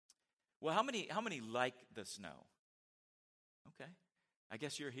Well, how many like the snow? Okay. I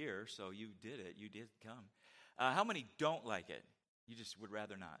guess you're here, so you did it. You did come. How many don't like it? You just would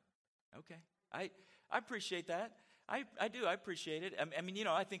rather not. Okay. I appreciate that. I do. I appreciate it. I mean,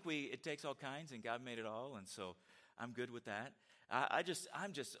 I think it takes all kinds, and God made it all, and so I'm good with that.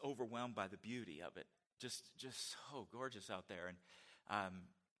 I'm just overwhelmed by the beauty of it. Just so gorgeous out there. And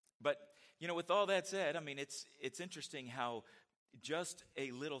but with all that said, I mean, it's interesting how just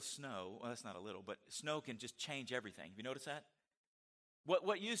a little snow. Well, that's not a little, but snow can just change everything. Have you noticed that?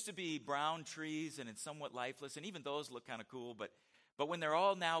 What used to be brown trees and it's somewhat lifeless, and even those look kind of cool, but when they're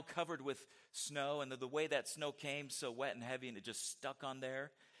all now covered with snow, and the way that snow came so wet and heavy and it just stuck on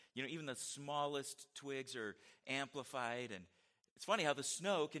there, even the smallest twigs are amplified. And it's funny how the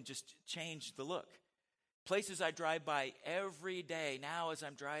snow can just change the look. Places I drive by every day now as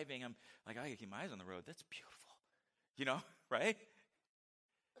I'm driving, I'm like, I gotta keep my eyes on the road. That's beautiful, right?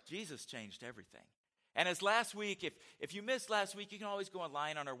 Jesus changed everything. And as last week, if you missed last week, you can always go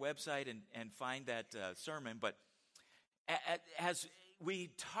online on our website and find that sermon. But as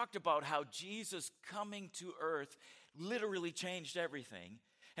we talked about how Jesus coming to earth literally changed everything.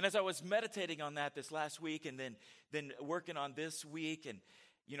 And as I was meditating on that this last week, and then working on this week, and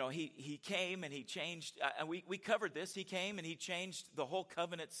he came and he changed. We covered this. He came and he changed the whole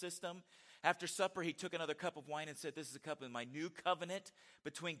covenant system. After supper, he took another cup of wine and said, "This is a cup of my new covenant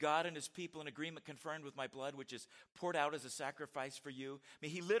between God and his people, an agreement confirmed with my blood, which is poured out as a sacrifice for you." I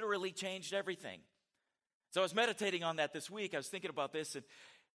mean, he literally changed everything. So I was meditating on that this week. I was thinking about this,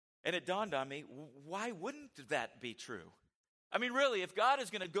 and it dawned on me, why wouldn't that be true? I mean, really, if God is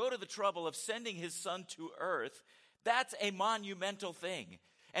going to go to the trouble of sending his son to earth, that's a monumental thing.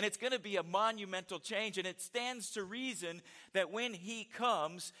 And it's going to be a monumental change. And it stands to reason that when he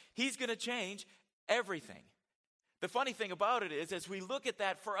comes, he's going to change everything. The funny thing about it is, as we look at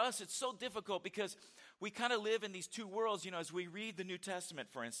that, for us, it's so difficult because we kind of live in these two worlds. As we read the New Testament,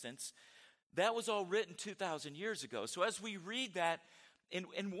 for instance, that was all written 2,000 years ago. So as we read that, in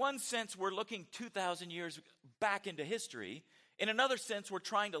one sense, we're looking 2,000 years back into history. In another sense, we're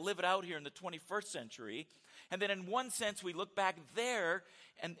trying to live it out here in the 21st century. And then in one sense, we look back there,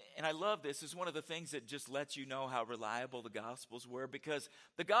 and I love this. It's one of the things that just lets you know how reliable the Gospels were, because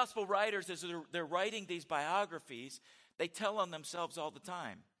the Gospel writers, as they're writing these biographies, they tell on themselves all the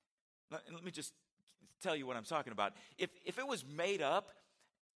time. Let me just tell you what I'm talking about. If it was made up,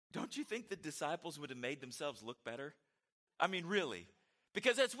 don't you think the disciples would have made themselves look better? I mean, really.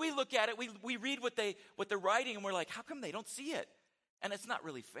 Because as we look at it, we read what they're writing, and we're like, how come they don't see it? And it's not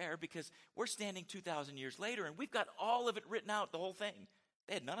really fair, because we're standing 2,000 years later, and we've got all of it written out, the whole thing.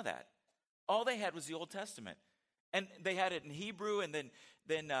 They had none of that. All they had was the Old Testament. And they had it in Hebrew, and then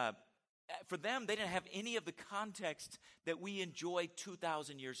for them, they didn't have any of the context that we enjoy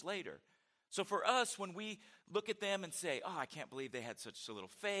 2,000 years later. So for us, when we look at them and say, oh, I can't believe they had such a little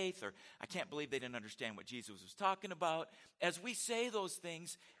faith, or I can't believe they didn't understand what Jesus was talking about, as we say those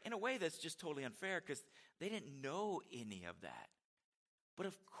things in a way that's just totally unfair, because they didn't know any of that. But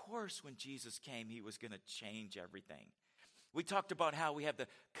of course, when Jesus came, he was going to change everything. We talked about how we have the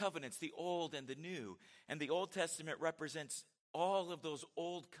covenants, the old and the new, and the Old Testament represents all of those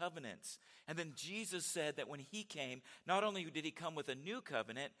old covenants. And then Jesus said that when he came, not only did he come with a new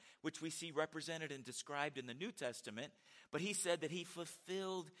covenant, which we see represented and described in the New Testament, but he said that he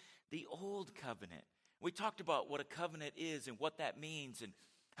fulfilled the old covenant. We talked about what a covenant is and what that means, and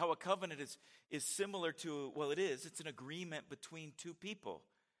how a covenant is similar to, well, it's an agreement between two people.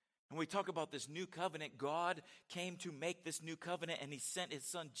 And we talk about this new covenant. God came to make this new covenant, and he sent his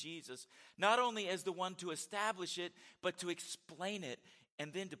son Jesus, not only as the one to establish it, but to explain it,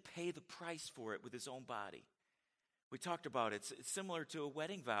 and then to pay the price for it with his own body. We talked about it. It's similar to a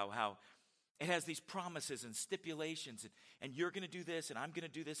wedding vow, how it has these promises and stipulations, and you're going to do this, and I'm going to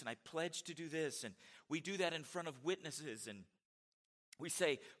do this, and I pledge to do this. And we do that in front of witnesses, and we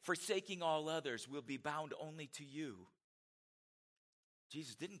say, forsaking all others, we'll be bound only to you.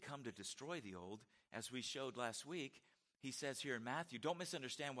 Jesus didn't come to destroy the old, as we showed last week. He says here in Matthew, don't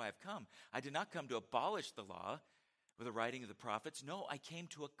misunderstand why I've come. I did not come to abolish the law or the writing of the prophets. No, I came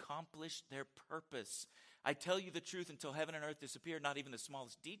to accomplish their purpose. I tell you the truth, until heaven and earth disappear, not even the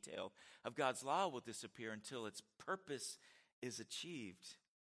smallest detail of God's law will disappear until its purpose is achieved.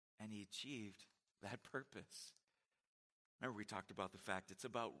 And he achieved that purpose. Remember, we talked about the fact it's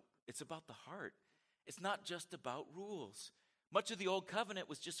about the heart. It's not just about rules. Much of the old covenant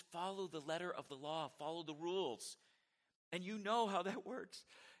was just follow the letter of the law, follow the rules. And you know how that works.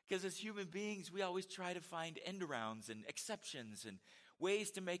 Because as human beings, we always try to find end arounds and exceptions and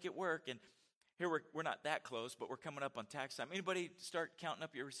ways to make it work. And Here we're not that close, but we're coming up on tax time. Anybody start counting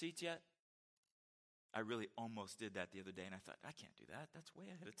up your receipts yet? I really almost did that the other day, and I thought, I can't do that. That's way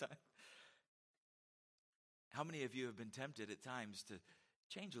ahead of time. How many of you have been tempted at times to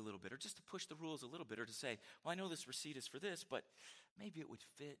change a little bit, or just to push the rules a little bit, or to say, well, I know this receipt is for this, but maybe it would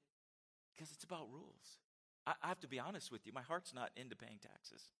fit because it's about rules. I have to be honest with you. My heart's not into paying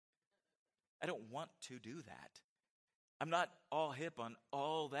taxes. I don't want to do that. I'm not all hip on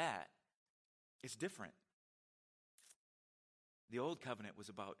all that. It's different. The old covenant was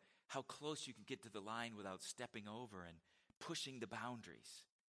about how close you can get to the line without stepping over and pushing the boundaries.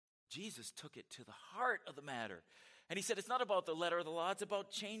 Jesus took it to the heart of the matter. And he said, it's not about the letter of the law, it's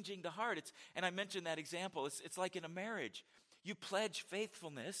about changing the heart. And I mentioned that example. It's like in a marriage. You pledge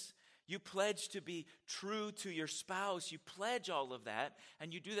faithfulness. You pledge to be true to your spouse. You pledge all of that.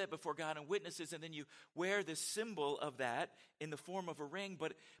 And you do that before God and witnesses. And then you wear the symbol of that in the form of a ring.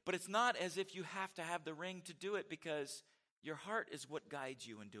 But it's not as if you have to have the ring to do it, because your heart is what guides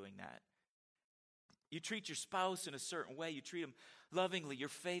you in doing that. You treat your spouse in a certain way. You treat them lovingly. You're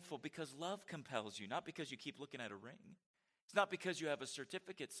faithful because love compels you, not because you keep looking at a ring. It's not because you have a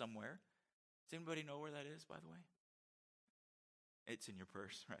certificate somewhere. Does anybody know where that is, by the way? It's in your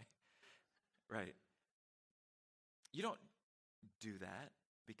purse, right? Right. You don't do that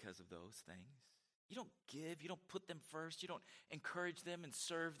because of those things. You don't give. You don't put them first. You don't encourage them and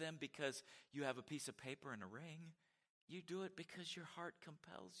serve them because you have a piece of paper and a ring. You do it because your heart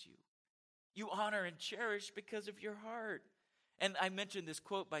compels you. You honor and cherish because of your heart. And I mentioned this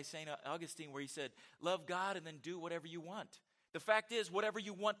quote by St. Augustine where he said, love God and then do whatever you want. The fact is, whatever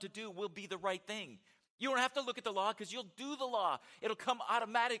you want to do will be the right thing. You don't have to look at the law because you'll do the law. It'll come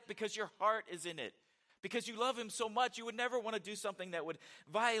automatic because your heart is in it. Because you love him so much, you would never want to do something that would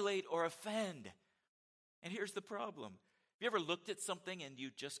violate or offend. And here's the problem. Have you ever looked at something and you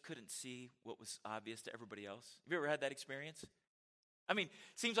just couldn't see what was obvious to everybody else? Have you ever had that experience? I mean,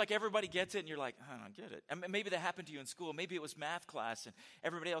 seems like everybody gets it and you're like, I don't get it. And maybe that happened to you in school. Maybe it was math class and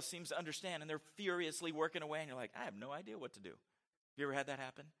everybody else seems to understand and they're furiously working away and you're like, I have no idea what to do. Have you ever had that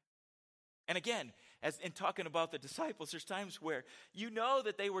happen? And again, as in talking about the disciples, there's times where you know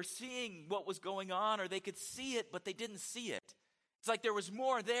that they were seeing what was going on, or they could see it, but they didn't see it. It's like there was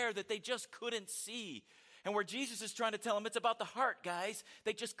more there that they just couldn't see. And where Jesus is trying to tell them, it's about the heart, guys.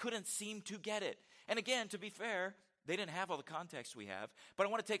 They just couldn't seem to get it. And again, to be fair, they didn't have all the context we have. But I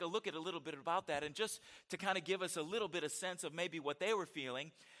want to take a look at a little bit about that. And just to kind of give us a little bit of sense of maybe what they were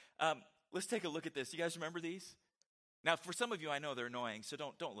feeling, let's take a look at this. You guys remember these? Now, for some of you, I know they're annoying, so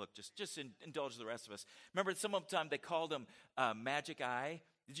don't look. Just indulge the rest of us. Remember, some of the time they called them magic eye.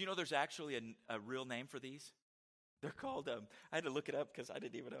 Did you know there's actually a real name for these? They're called, I had to look it up because I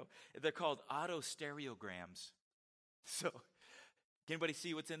didn't even know. They're called autostereograms. So, can anybody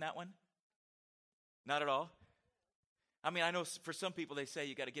see what's in that one? Not at all? I mean, I know for some people they say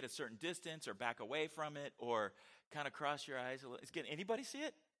you got to get a certain distance or back away from it or kind of cross your eyes a little. Anybody see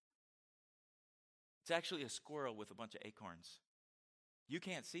it? It's actually a squirrel with a bunch of acorns. You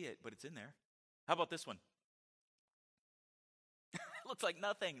can't see it, but it's in there. How about this one? It looks like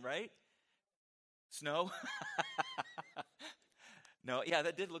nothing, right? Snow? No, yeah,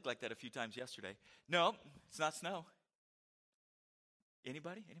 that did look like that a few times yesterday. No, it's not snow.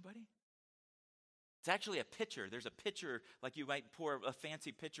 Anybody? It's actually a pitcher. There's a pitcher, like you might pour a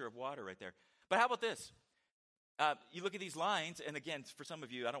fancy pitcher of water right there. But how about this? You look at these lines, and again, for some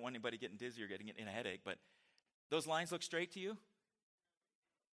of you, I don't want anybody getting dizzy or getting in a headache, but those lines look straight to you?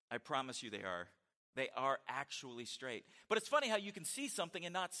 I promise you they are. They are actually straight. But it's funny how you can see something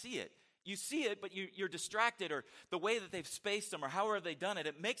and not see it. You see it, but you're distracted, or the way that they've spaced them, or however they've done it,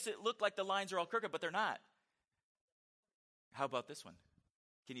 it makes it look like the lines are all crooked, but they're not. How about this one?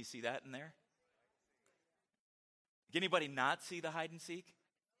 Can you see that in there? Can anybody not see the hide and seek?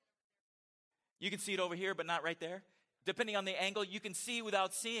 You can see it over here, but not right there. Depending on the angle, you can see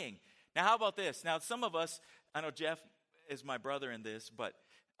without seeing. Now, how about this? Now, some of us, I know Jeff is my brother in this, but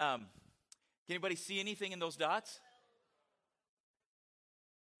can anybody see anything in those dots?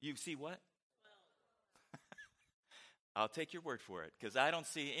 You see what? I'll take your word for it, because I don't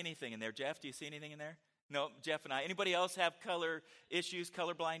see anything in there. Jeff, do you see anything in there? No, Jeff and I. Anybody else have color issues,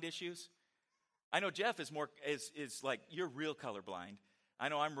 colorblind issues? I know Jeff is like, you're real colorblind. I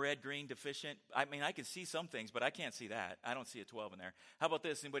know I'm red, green, deficient. I mean, I can see some things, but I can't see that. I don't see a 12 in there. How about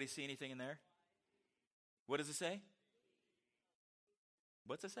this? Anybody see anything in there? What does it say?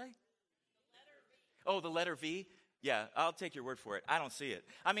 What's it say? The letter V. Yeah, I'll take your word for it. I don't see it.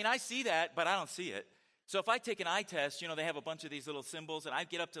 I mean, I see that, but I don't see it. So if I take an eye test, they have a bunch of these little symbols, and I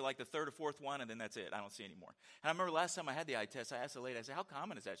get up to like the third or fourth one, and then that's it. I don't see any more. And I remember last time I had the eye test, I asked the lady, I said, how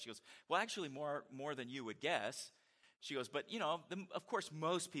common is that? She goes, well, actually more than you would guess. She goes, but, of course,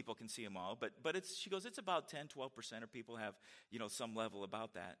 most people can see them all, but she goes, it's about 10, 12% of people have, some level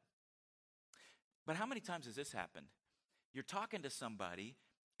about that. But how many times has this happened? You're talking to somebody,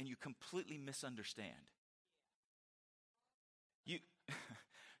 and you completely misunderstand.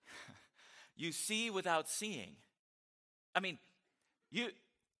 You see without seeing. I mean,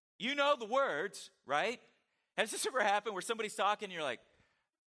 you know the words, right? Has this ever happened where somebody's talking and you're like,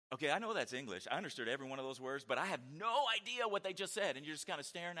 okay, I know that's English. I understood every one of those words, but I have no idea what they just said. And you're just kind of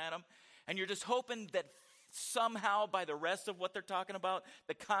staring at them. And you're just hoping that somehow by the rest of what they're talking about,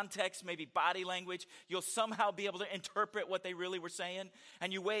 the context, maybe body language, you'll somehow be able to interpret what they really were saying.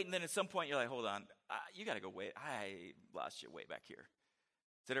 And you wait, and then at some point you're like, hold on, you got to go wait. I lost you way back here.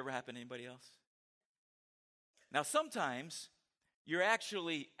 Has that ever happened to anybody else? Now, sometimes you're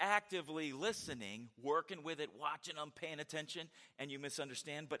actually actively listening, working with it, watching them, paying attention, and you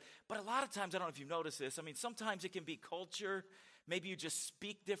misunderstand. But a lot of times, I don't know if you've noticed this, sometimes it can be culture. Maybe you just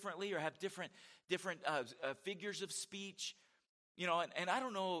speak differently or have different figures of speech. And I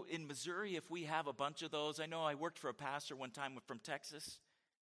don't know in Missouri if we have a bunch of those. I know I worked for a pastor one time from Texas.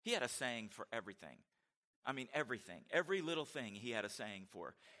 He had a saying for everything. Everything. Every little thing he had a saying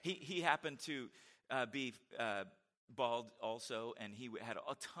for. He happened to be bald also, and he had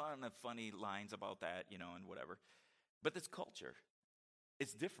a ton of funny lines about that, and whatever. But it's culture.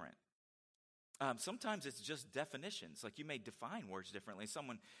 It's different. Sometimes it's just definitions. Like you may define words differently.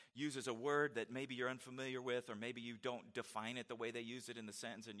 Someone uses a word that maybe you're unfamiliar with, or maybe you don't define it the way they use it in the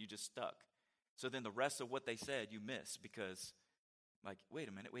sentence, and you just stuck. So then the rest of what they said you miss because, like, wait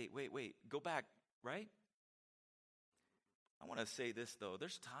a minute, wait, go back, right? I want to say this, though.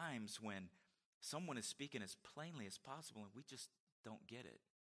 There's times when someone is speaking as plainly as possible, and we just don't get it.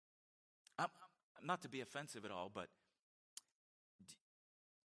 I'm not to be offensive at all, but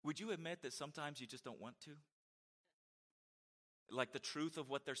would you admit that sometimes you just don't want to? Like the truth of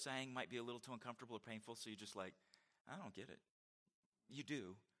what they're saying might be a little too uncomfortable or painful, so you're just like, I don't get it. You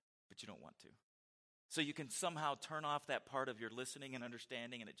do, but you don't want to. So you can somehow turn off that part of your listening and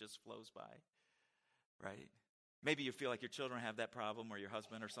understanding, and it just flows by, right? Maybe you feel like your children have that problem or your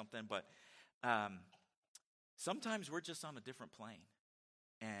husband or something, but sometimes we're just on a different plane,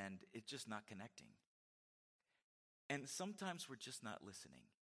 and it's just not connecting. And sometimes we're just not listening.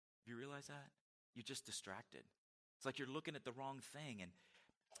 Have you realized that? You're just distracted. It's like you're looking at the wrong thing, and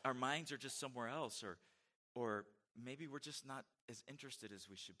our minds are just somewhere else, or maybe we're just not as interested as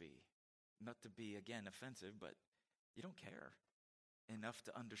we should be. Not to be, again, offensive, but you don't care enough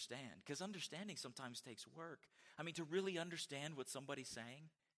to understand, because understanding sometimes takes work. To really understand what somebody's saying.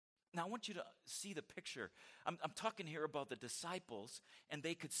 Now, I want you to see the picture. I'm talking here about the disciples, and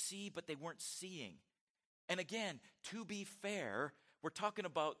they could see, but they weren't seeing. And again, to be fair, we're talking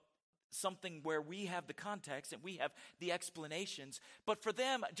about something where we have the context and we have the explanations. But for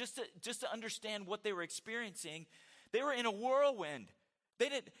them, just to understand what they were experiencing, they were in a whirlwind.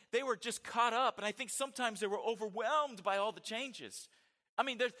 They were just caught up, and I think sometimes they were overwhelmed by all the changes.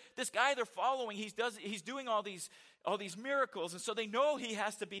 There's this guy they're following. He's doing all these miracles, and so they know he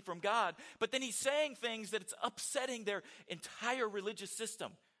has to be from God. But then he's saying things that it's upsetting their entire religious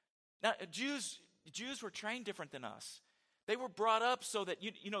system. Now, Jews were trained different than us. They were brought up so that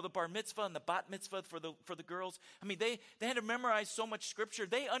the bar mitzvah and the bat mitzvah for the girls. They had to memorize so much scripture.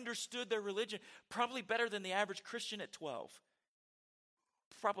 They understood their religion probably better than the average Christian at 12.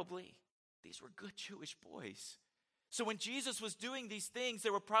 Probably. These were good Jewish boys. So when Jesus was doing these things,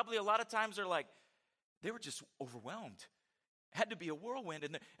 there were probably a lot of times they were just overwhelmed. It had to be a whirlwind.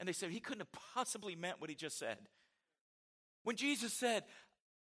 And they said he couldn't have possibly meant what he just said. When Jesus said,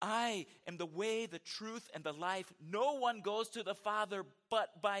 I am the way, the truth, and the life. No one goes to the Father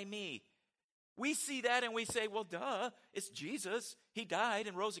but by me. We see that and we say, well, duh, it's Jesus. He died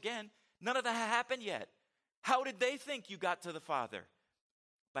and rose again. None of that happened yet. How did they think you got to the Father?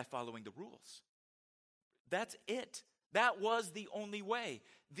 By following the rules. That's it. That was the only way.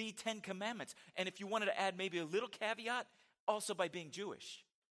 The 10 Commandments. And if you wanted to add maybe a little caveat, also by being Jewish.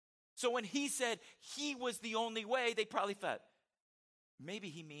 So when he said he was the only way, they probably thought, maybe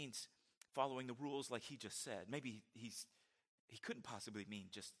he means following the rules like he just said. Maybe he couldn't possibly mean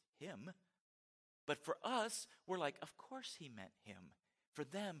just him. But for us, we're like, of course he meant him. For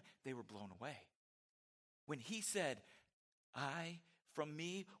them, they were blown away. When he said, from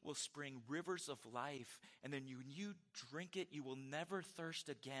me will spring rivers of life, and then when you drink it, you will never thirst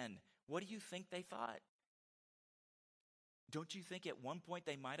again. What do you think they thought? Don't you think at one point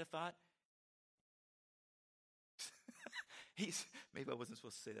they might have thought, Maybe I wasn't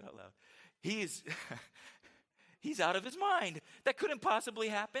supposed to say that out loud. He's out of his mind. That couldn't possibly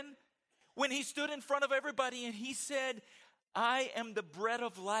happen. When he stood in front of everybody and he said, I am the bread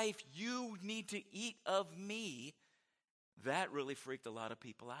of life. You need to eat of me. That really freaked a lot of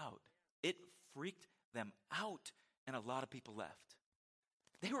people out. It freaked them out, and a lot of people left.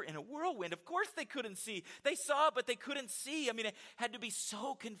 They were in a whirlwind. Of course they couldn't see. They saw, but they couldn't see. I mean, it had to be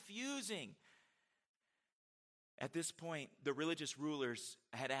so confusing. At this point, the religious rulers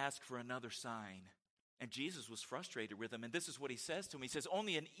had asked for another sign. And Jesus was frustrated with them. And this is what he says to him. He says,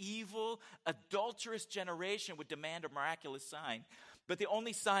 only an evil, adulterous generation would demand a miraculous sign. But the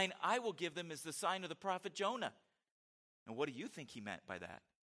only sign I will give them is the sign of the prophet Jonah. And what do you think he meant by that?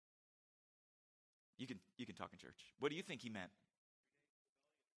 You can talk in church. What do you think he meant?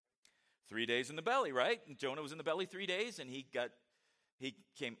 3 days in the belly, right? And Jonah was in the belly 3 days, and he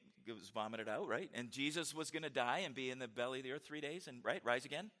was vomited out, right? And Jesus was going to die and be in the belly of the earth 3 days and, right, rise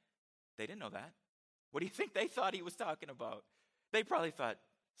again. They didn't know that. What do you think they thought he was talking about? They probably thought,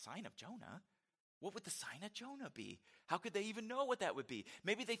 sign of Jonah? What would the sign of Jonah be? How could they even know what that would be?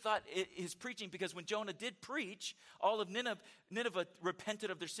 Maybe they thought his preaching, because when Jonah did preach, all of Nineveh repented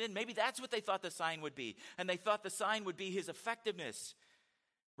of their sin. Maybe that's what they thought the sign would be. And they thought the sign would be his effectiveness.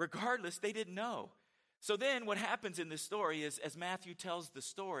 Regardless, they didn't know. So then what happens in this story is, as Matthew tells the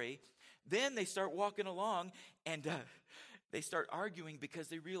story, then they start walking along and they start arguing because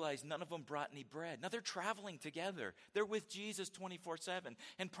they realize none of them brought any bread. Now they're traveling together. They're with Jesus 24/7.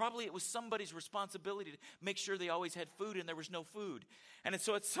 And probably it was somebody's responsibility to make sure they always had food, and there was no food. And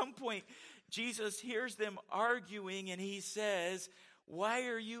so at some point, Jesus hears them arguing and he says, why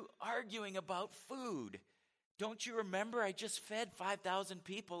are you arguing about food? Don't you remember I just fed 5,000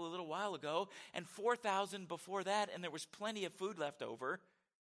 people a little while ago and 4,000 before that, and there was plenty of food left over?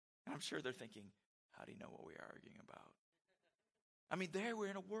 And I'm sure they're thinking, how do you know what we are arguing about? I mean, there we're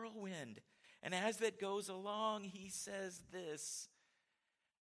in a whirlwind. And as that goes along, he says this.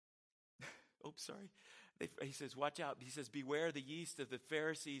 Oops, sorry. He says, watch out. He says, beware the yeast of the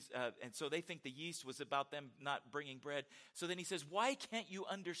Pharisees. And so they think the yeast was about them not bringing bread. So then he says, why can't you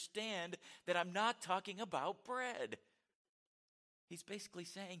understand that I'm not talking about bread? He's basically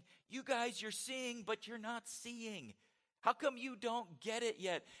saying, you guys, you're seeing, but you're not seeing. How come you don't get it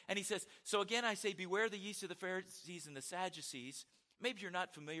yet? And he says, so again, I say, beware the yeast of the Pharisees and the Sadducees. Maybe you're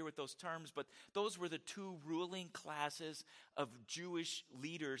not familiar with those terms, but those were the two ruling classes of Jewish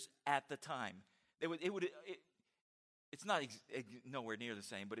leaders at the time. It's not nowhere near the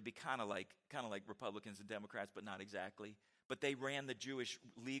same, but it'd be kind of like Republicans and Democrats, but not exactly. But they ran the Jewish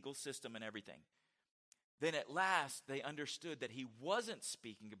legal system and everything. Then at last, they understood that he wasn't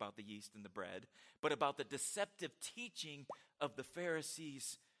speaking about the yeast and the bread, but about the deceptive teaching of the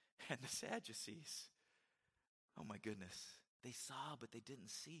Pharisees and the Sadducees. Oh my goodness. They saw, but they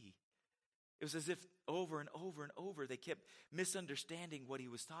didn't see. It was as if over and over and over, they kept misunderstanding what he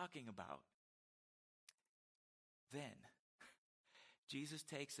was talking about. Then, Jesus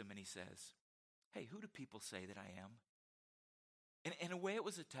takes them and he says, hey, who do people say that I am? And in a way, it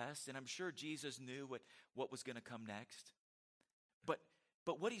was a test, and I'm sure Jesus knew what was going to come next.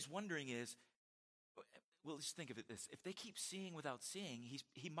 But what he's wondering is, well, let's think of it this. If they keep seeing without seeing,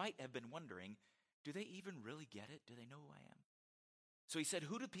 he might have been wondering, do they even really get it? Do they know who I am? So he said,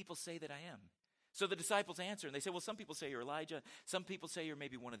 who do people say that I am? So the disciples answer, and they say, well, some people say you're Elijah. Some people say you're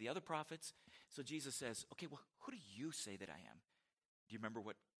maybe one of the other prophets. So Jesus says, okay, well, who do you say that I am? Do you remember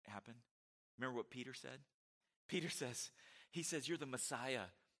what happened? Remember what Peter said? Peter says, you're the Messiah,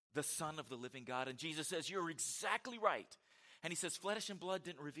 the Son of the living God. And Jesus says, you're exactly right. And he says, flesh and blood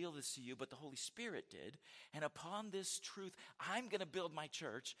didn't reveal this to you, but the Holy Spirit did. And upon this truth, I'm going to build my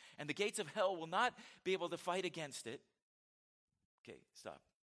church, and the gates of hell will not be able to fight against it. Okay, stop.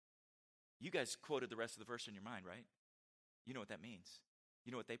 You guys quoted the rest of the verse in your mind, right? You know what that means.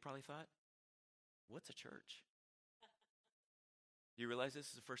 You know what they probably thought? What's a church? Do you realize this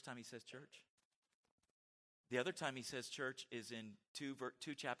is the first time he says church? The other time he says church is in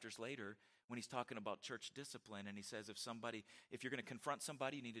two chapters later when he's talking about church discipline, and he says if you're going to confront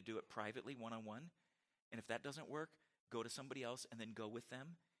somebody, you need to do it privately, one-on-one. And if that doesn't work, go to somebody else and then go with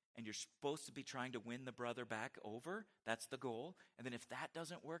them. And you're supposed to be trying to win the brother back over. That's the goal. And then if that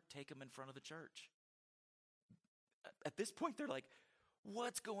doesn't work, take him in front of the church. At this point, they're like,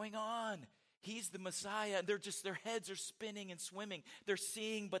 what's going on? He's the Messiah. And their heads are spinning and swimming. They're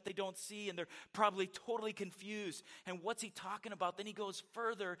seeing, but they don't see. And they're probably totally confused. And what's he talking about? Then he goes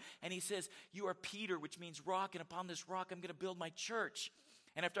further and he says, you are Peter, which means rock. And upon this rock, I'm going to build my church.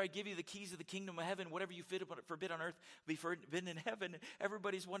 And after I give you the keys of the kingdom of heaven, whatever you forbid on earth will be forbidden in heaven.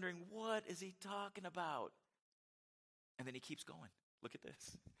 Everybody's wondering, what is he talking about? And then he keeps going. Look at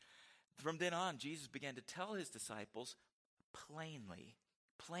this. From then on, Jesus began to tell his disciples plainly,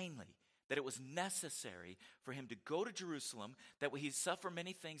 that it was necessary for him to go to Jerusalem, that he'd suffer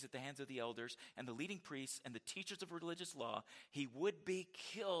many things at the hands of the elders and the leading priests and the teachers of religious law. He would be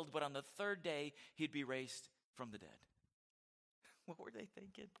killed, but on the third day, he'd be raised from the dead. What were they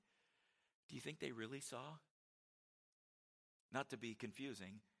thinking? Do you think they really saw? Not to be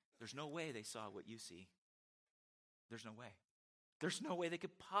confusing, there's no way they saw what you see. There's no way. There's no way they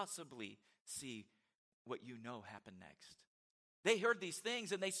could possibly see what you know happened next. They heard these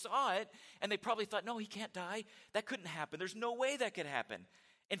things and they saw it, and they probably thought, no, he can't die. That couldn't happen. There's no way that could happen.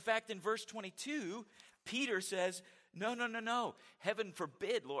 In fact, in verse 22, Peter says, no. Heaven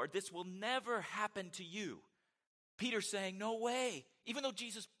forbid, Lord, this will never happen to you. Peter's saying, no way. Even though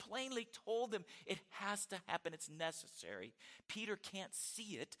Jesus plainly told them it has to happen, it's necessary. Peter can't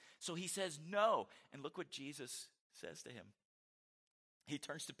see it, so he says no. And look what Jesus says to him. He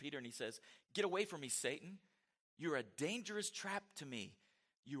turns to Peter and he says, get away from me, Satan. You're a dangerous trap to me.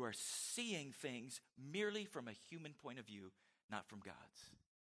 You are seeing things merely from a human point of view, not from God's.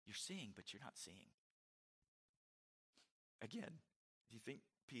 You're seeing, but you're not seeing. Again, do you think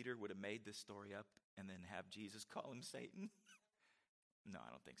Peter would have made this story up and then have Jesus call him Satan? No,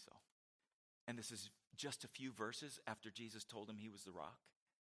 I don't think so. And this is just a few verses after Jesus told him he was the rock.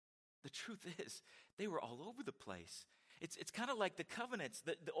 The truth is, they were all over the place. It's kind of like the covenants,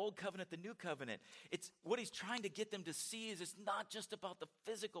 the old covenant, the new covenant. It's what he's trying to get them to see is it's not just about the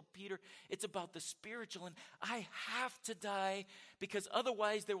physical, Peter. It's about the spiritual. And I have to die because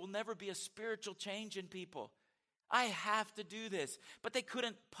otherwise there will never be a spiritual change in people. I have to do this. But they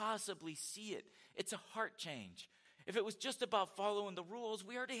couldn't possibly see it. It's a heart change. If it was just about following the rules,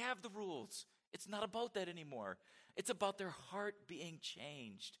 we already have the rules. It's not about that anymore. It's about their heart being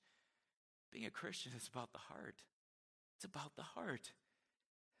changed. Being a Christian is about the heart. It's about the heart.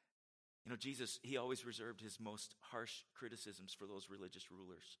 You know, Jesus, he always reserved his most harsh criticisms for those religious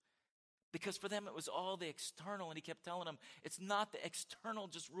rulers. Because for them, it was all the external. And he kept telling them, it's not the external,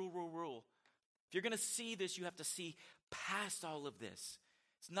 just rule. If you're going to see this, you have to see past all of this.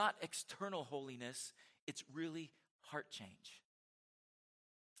 It's not external holiness. It's really heart change.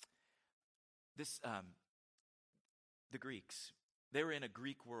 The Greeks, they were in a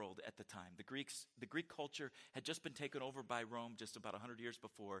Greek world at the time. The Greek culture had just been taken over by Rome just about 100 years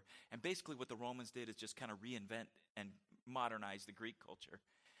before. And basically what the Romans did is just kind of reinvent and modernize the Greek culture.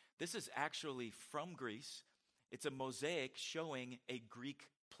 This is actually from Greece. It's a mosaic showing a Greek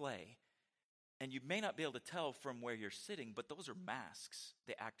play. And you may not be able to tell from where you're sitting, but those are masks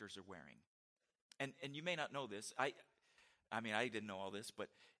the actors are wearing. And you may not know this. I didn't know all this, but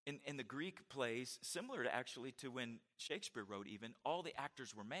in the Greek plays, similar to when Shakespeare wrote even, all the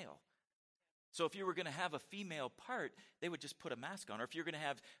actors were male. So if you were going to have a female part, they would just put a mask on. Or if you're going to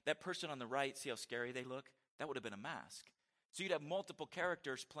have that person on the right, see how scary they look? That would have been a mask. So you'd have multiple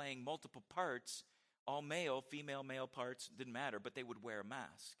characters playing multiple parts, all male, female, male parts, didn't matter, but they would wear a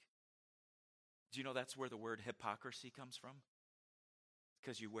mask. Do you know that's where the word hypocrisy comes from?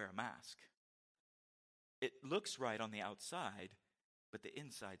 Because you wear a mask. It looks right on the outside, but the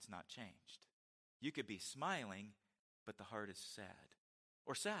inside's not changed. You could be smiling, but the heart is sad.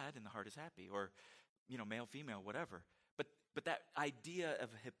 Or sad and the heart is happy. Or, male, female, whatever. But that idea of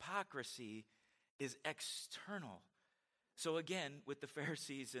hypocrisy is external. So again, with the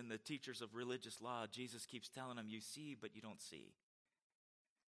Pharisees and the teachers of religious law, Jesus keeps telling them, you see, but you don't see.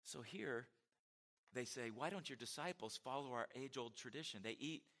 So here, they say, why don't your disciples follow our age-old tradition? They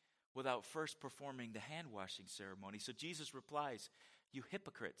eat without first performing the hand-washing ceremony. So Jesus replies, you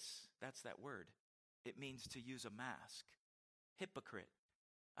hypocrites, that's that word. It means to use a mask. Hypocrite.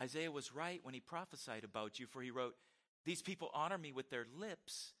 Isaiah was right when he prophesied about you, for he wrote, these people honor me with their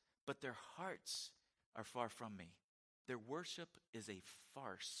lips, but their hearts are far from me. Their worship is a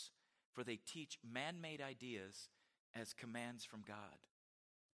farce, for they teach man-made ideas as commands from God.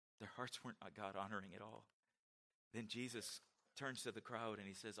 Their hearts weren't God-honoring at all. Then Jesus turns to the crowd and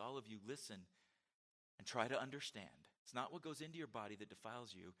he says, all of you listen and try to understand. It's not what goes into your body that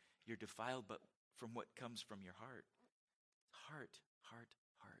defiles you. You're defiled, but from what comes from your heart. Heart.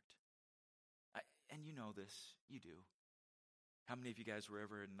 And you know this. You do. How many of you guys were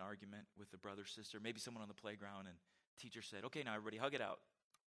ever in an argument with a brother, sister, maybe someone on the playground, and teacher said, okay, now everybody hug it out.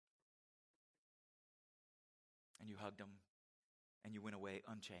 And you hugged them, and you went away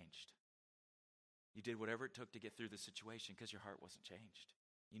unchanged. You did whatever it took to get through the situation because your heart wasn't changed.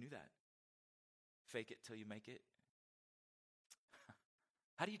 You knew that. Fake it till you make it.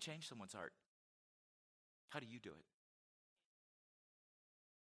 How do you change someone's heart? How do you do it?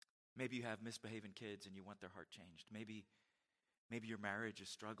 Maybe you have misbehaving kids and you want their heart changed. Maybe your marriage is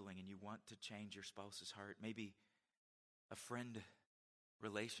struggling and you want to change your spouse's heart. Maybe a friend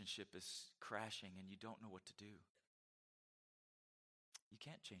relationship is crashing and you don't know what to do. You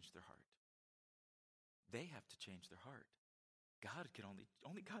can't change their heart. They have to change their heart.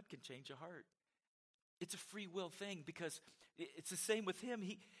 Only God can change a heart. It's a free will thing because it's the same with him.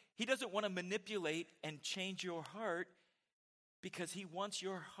 He doesn't want to manipulate and change your heart because he wants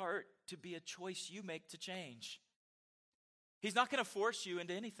your heart to be a choice you make to change. He's not going to force you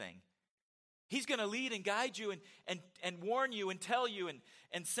into anything. He's going to lead and guide you and warn you and tell you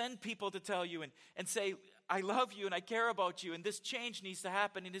and send people to tell you and say, I love you and I care about you and this change needs to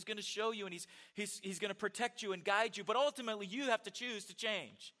happen, and he's going to show you and he's going to protect you and guide you. But ultimately, you have to choose to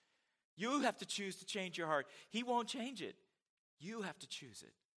change. You have to choose to change your heart. He won't change it. You have to choose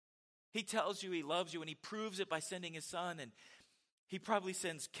it. He tells you he loves you and he proves it by sending his son, and he probably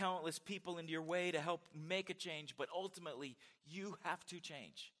sends countless people into your way to help make a change, but ultimately, you have to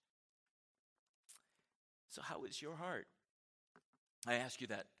change. So how is your heart? I asked you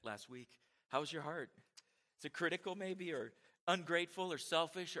that last week. How's your heart? Is it critical maybe, or ungrateful, or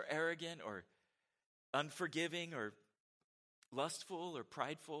selfish, or arrogant, or unforgiving, or lustful, or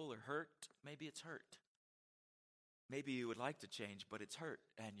prideful, or hurt? Maybe it's hurt. Maybe you would like to change, but it's hurt,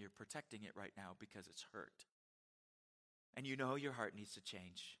 and you're protecting it right now because it's hurt. And you know your heart needs to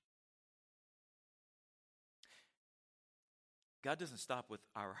change. God doesn't stop with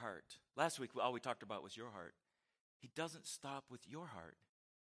our heart. Last week, all we talked about was your heart. He doesn't stop with your heart.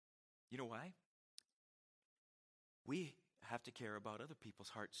 You know why? We have to care about other people's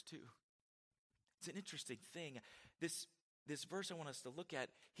hearts too. It's an interesting thing. This verse I want us to look at,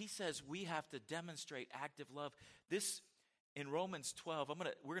 he says we have to demonstrate active love. This, in Romans 12,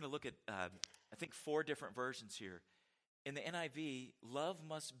 we're going to look at, I think, 4 different versions here. In the NIV, love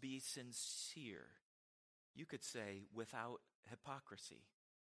must be sincere. You could say without hypocrisy.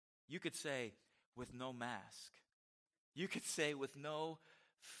 You could say with no mask. You could say with no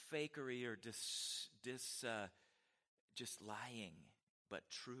fakery or just lying, but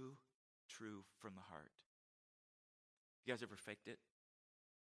true from the heart. You guys ever faked it?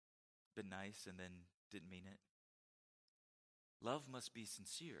 Been nice and then didn't mean it? Love must be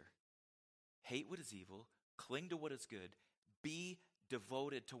sincere. Hate what is evil, cling to what is good, be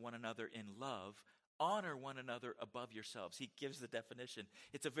devoted to one another in love, honor one another above yourselves. He gives the definition.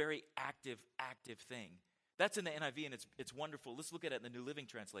 It's a very active thing. That's in the NIV, and it's wonderful. Let's look at it in the New Living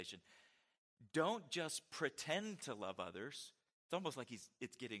Translation. Don't just pretend to love others. It's almost like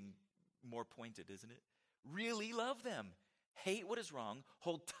it's getting more pointed, isn't it? Really love them. Hate what is wrong.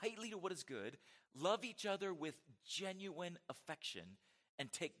 Hold tightly to what is good. Love each other with genuine affection,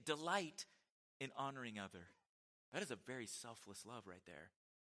 and take delight in honoring other. That is a very selfless love right there.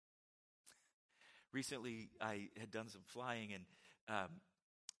 Recently, I had done some flying, and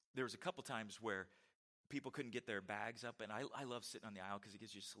there was a couple times where people couldn't get their bags up, and I love sitting on the aisle because it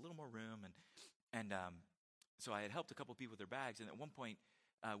gives you just a little more room, and so I had helped a couple people with their bags, and at one point,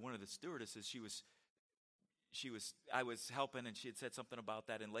 one of the stewardesses, I was helping, and she had said something about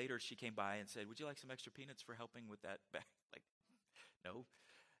that, and later she came by and said, "Would you like some extra peanuts for helping with that bag?" Like, no.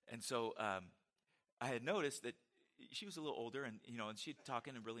 And so I had noticed that she was a little older, and she'd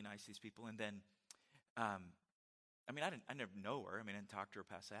talking and really nice to these people, and then, I never know her. I didn't talk to her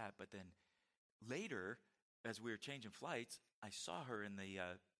past that, but then later, as we were changing flights, I saw her in the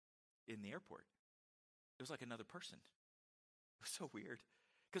airport. It was like another person. It was so weird.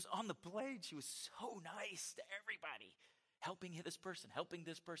 Because on the plane, she was so nice to everybody, helping this person,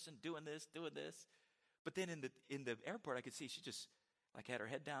 doing this. But then in the airport, I could see she just had her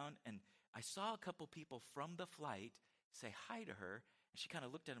head down, and I saw a couple people from the flight say hi to her, and she kind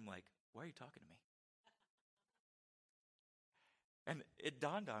of looked at him like, "Why are you talking to me?" And it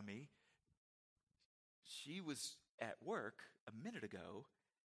dawned on me, she was at work a minute ago,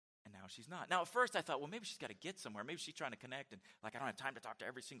 and now she's not. Now, at first I thought, well, maybe she's got to get somewhere. Maybe she's trying to connect, and I don't have time to talk to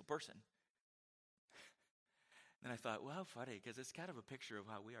every single person. Then I thought, well, how funny, because it's kind of a picture of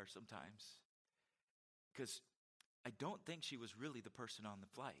how we are sometimes. Because I don't think she was really the person on the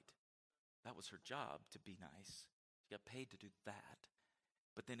flight. That was her job, to be nice. She got paid to do that.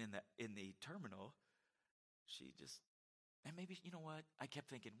 But then in the terminal, she just, and maybe, you know what? I kept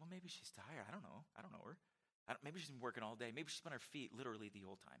thinking, well, maybe she's tired. I don't know her. Maybe she's been working all day. Maybe she's been on her feet literally the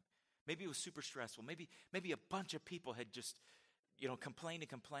whole time. Maybe it was super stressful. Maybe a bunch of people had just, complained,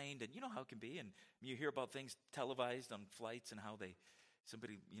 and you know how it can be. And you hear about things televised on flights and how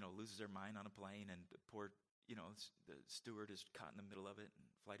somebody loses their mind on a plane, and the poor, the steward is caught in the middle of it, and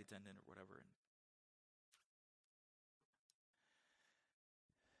flight attendant or whatever. And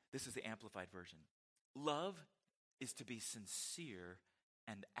This is the Amplified Version. Love is to be sincere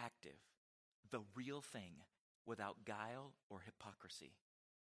and active, the real thing, without guile or hypocrisy.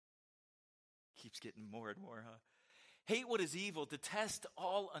 Keeps getting more and more, huh? Hate what is evil, detest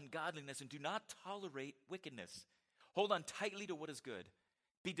all ungodliness, and do not tolerate wickedness. Hold on tightly to what is good.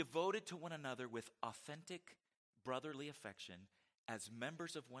 Be devoted to one another with authentic brotherly affection. As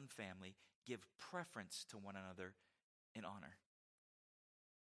members of one family, give preference to one another in honor.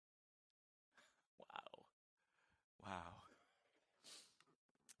 Wow.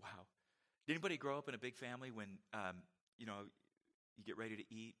 Did anybody grow up in a big family when, you get ready to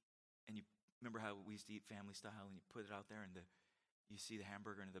eat, and you remember how we used to eat family style, and you put it out there, and you see the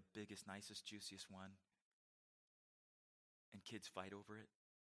hamburger and the biggest, nicest, juiciest one, and kids fight over it?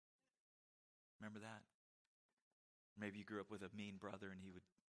 Remember that? Maybe you grew up with a mean brother, and he would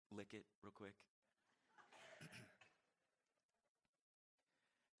lick it real quick.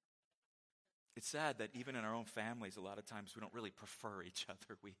 It's sad that even in our own families, a lot of times we don't really prefer each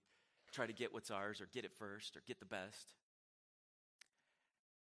other. We try to get what's ours, or get it first, or get the best.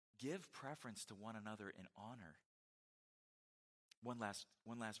 Give preference to one another in honor. One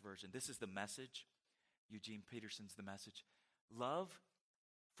last version. This is the Message. Eugene Peterson's The Message. Love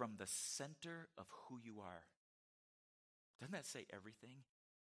from the center of who you are. Doesn't that say everything?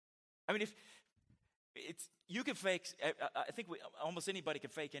 I mean, if it's, you can fake, I think almost anybody can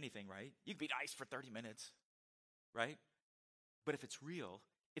fake anything, right? You can be nice for 30 minutes, right? But if it's real,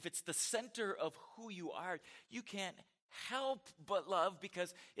 if it's the center of who you are, you can't help but love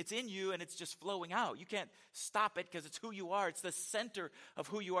because it's in you and it's just flowing out. You can't stop it because it's who you are. It's the center of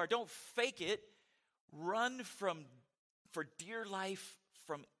who you are. Don't fake it. Run for dear life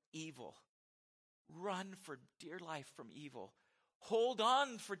from evil. Run for dear life from evil. Hold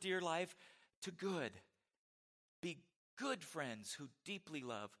on for dear life to good. Be good friends who deeply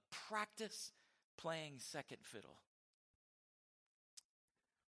love. Practice playing second fiddle.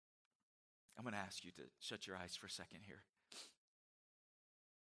 I'm going to ask you to shut your eyes for a second here.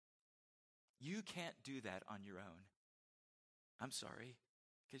 You can't do that on your own. I'm sorry,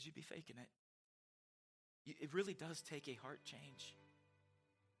 because you'd be faking it. It really does take a heart change.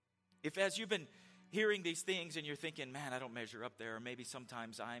 If as you've been hearing these things and you're thinking, man, I don't measure up there, or maybe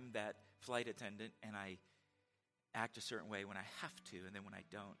sometimes I'm that flight attendant and I act a certain way when I have to, and then when I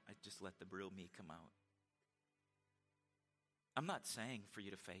don't, I just let the real me come out. I'm not saying for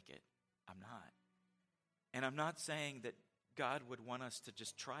you to fake it. I'm not. And I'm not saying that God would want us to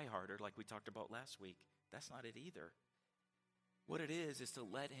just try harder like we talked about last week. That's not it either. What it is to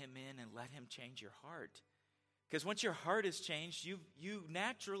let him in and let him change your heart. Because once your heart is changed, you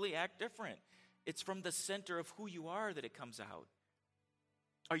naturally act different. It's from the center of who you are that it comes out.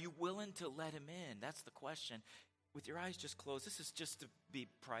 Are you willing to let him in? That's the question. With your eyes just closed, this is just to be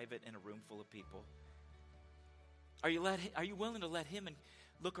private in a room full of people. Are you willing to let him and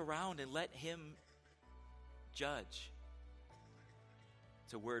look around and let him judge?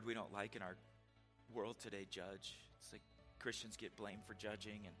 It's a word we don't like in our world today, judge. It's like Christians get blamed for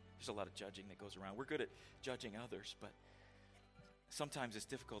judging, and there's a lot of judging that goes around. We're good at judging others, but sometimes it's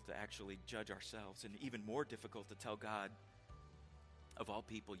difficult to actually judge ourselves, and even more difficult to tell God, of all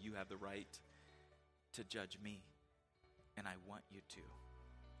people, you have the right to judge me, and I want you to.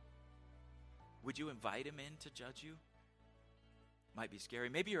 Would you invite him in to judge you? Might be scary.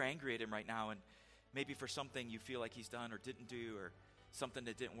 Maybe you're angry at him right now, and maybe for something you feel like he's done or didn't do, or something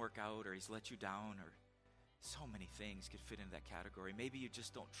that didn't work out, or he's let you down, or so many things could fit into that category. Maybe you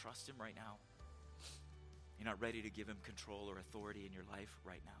just don't trust him right now. You're not ready to give him control or authority in your life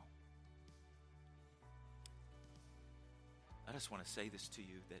right now. I just want to say this to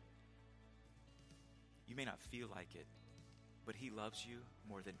you, that you may not feel like it, but he loves you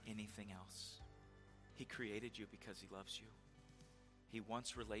more than anything else. He created you because he loves you. He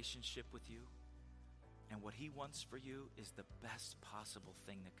wants relationship with you. And what he wants for you is the best possible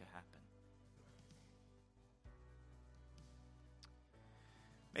thing that could happen.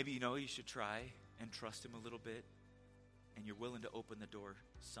 Maybe you should try and trust him a little bit, and you're willing to open the door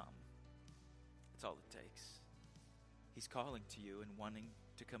some. That's all it takes. He's calling to you and wanting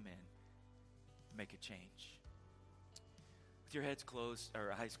to come in, make a change. With your heads closed,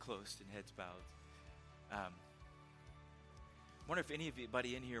 or eyes closed and heads bowed. I wonder if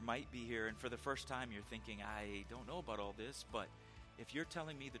anybody in here might be here, and for the first time you're thinking, I don't know about all this, but if you're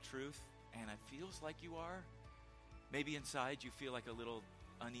telling me the truth, and it feels like you are, maybe inside you feel like a little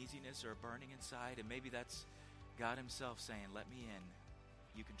uneasiness or a burning inside, and maybe that's God himself saying, let me in,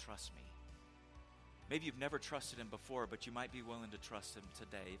 you can trust me. Maybe you've never trusted him before, but you might be willing to trust him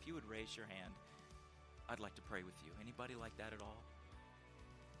today. If you would raise your hand, I'd like to pray with you. Anybody like that at all?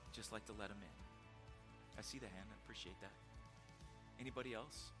 just like to let them in. I see the hand. I appreciate that. Anybody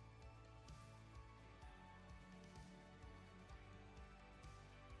else?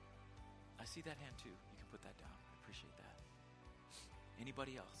 I see that hand too. You can put that down. I appreciate that.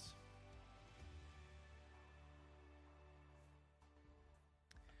 Anybody else?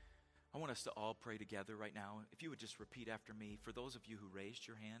 I want us to all pray together right now. If you would just repeat after me. For those of you who raised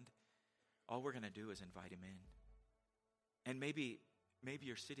your hand, all we're going to do is invite him in. And maybe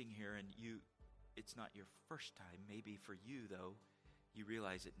you're sitting here and it's not your first time. Maybe for you, though, you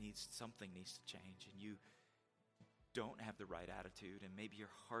realize something needs to change, and you don't have the right attitude, and maybe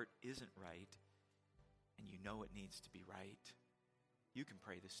your heart isn't right, and you know it needs to be right. You can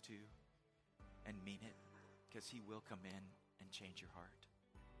pray this too and mean it, because he will come in and change your heart.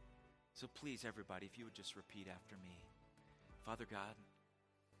 So please, everybody, if you would just repeat after me. Father God,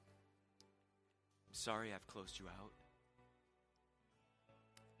 I'm sorry I've closed you out.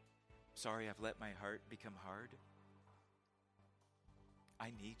 Sorry I've let my heart become hard.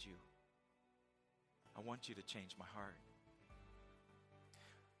 I need you. I want you to change my heart.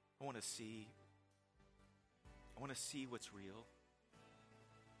 I want to see what's real.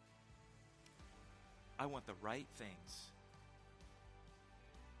 I want the right things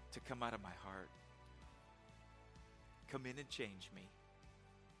to come out of my heart. Come in and change me.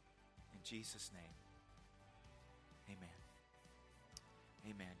 In Jesus' name, amen.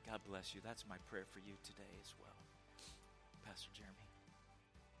 Amen. God bless you. That's my prayer for you today as well. Pastor Jeremy.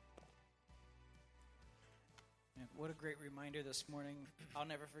 Man, what a great reminder this morning. I'll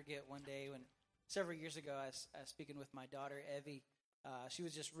never forget one day when several years ago I was speaking with my daughter, Evie. She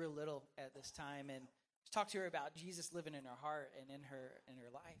was just real little at this time, and I talked to her about Jesus living in her heart and in her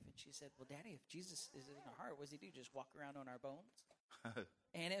life. And she said, well, Daddy, if Jesus is in our heart, what does he do? Just walk around on our bones?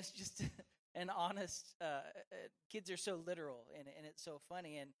 And it's just an honest, kids are so literal, and it's so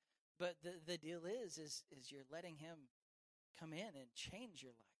funny. But the deal is you're letting him come in and change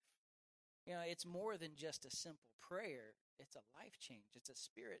your life. You know, it's more than just a simple prayer. It's a life change. It's a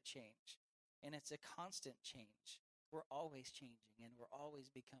spirit change. And it's a constant change. We're always changing, and we're always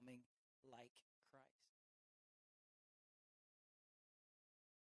becoming like Christ.